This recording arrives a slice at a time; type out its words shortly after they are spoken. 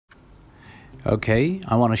Okay,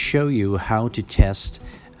 I want to show you how to test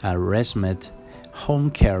a Resmed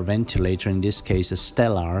Homecare ventilator, in this case a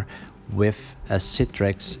Stellar, with a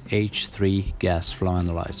CITREX H3 gas flow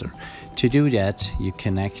analyzer. To do that, you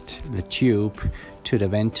connect the tube to the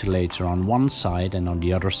ventilator on one side and on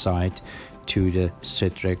the other side to the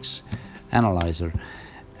CITREX analyzer.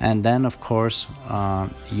 And then of course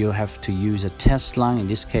you have to use a test lung. In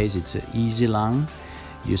this case it's an easy lung.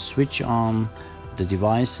 You switch on the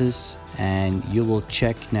devices and you will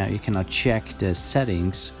check. Now you cannot check the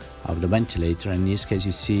settings of the ventilator. In this case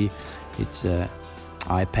you see it's a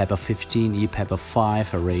IPAP of 15, EPAP of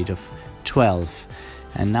 5, a rate of 12.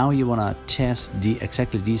 And now you want to test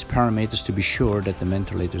exactly these parameters to be sure that the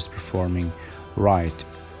ventilator is performing right.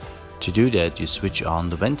 To do that, you switch on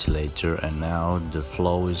the ventilator and now the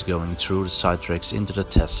flow is going through the CITREX into the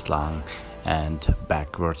test lung and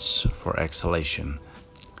backwards for exhalation.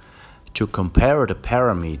 To compare the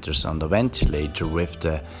parameters on the ventilator with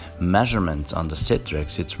the measurements on the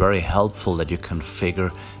CITREX, it's very helpful that you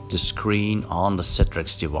configure the screen on the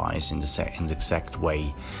CITREX device in the exact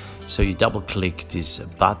way. So you double click this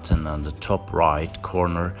button on the top right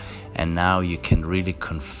corner and now you can really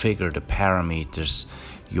configure the parameters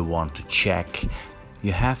you want to check.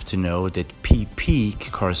 You have to know that P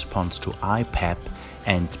peak corresponds to IPAP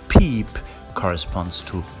and PEEP corresponds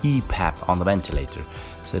to EPAP on the ventilator.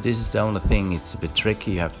 So this is the only thing, it's a bit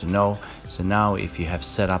tricky, you have to know. So now if you have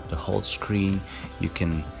set up the whole screen, you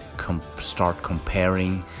can start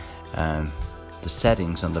comparing the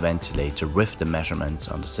settings on the ventilator with the measurements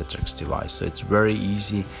on the CITREX device. So it's very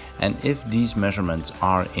easy, and if these measurements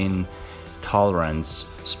are in tolerance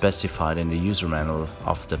specified in the user manual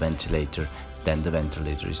of the ventilator, then the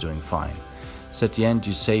ventilator is doing fine. So at the end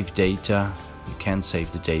you save data. You can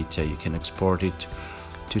save the data, you can export it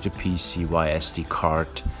to the PC via SD card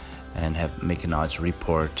and make a nice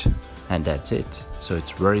report, and that's it. So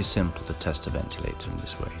it's very simple to test a ventilator in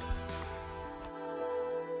this way.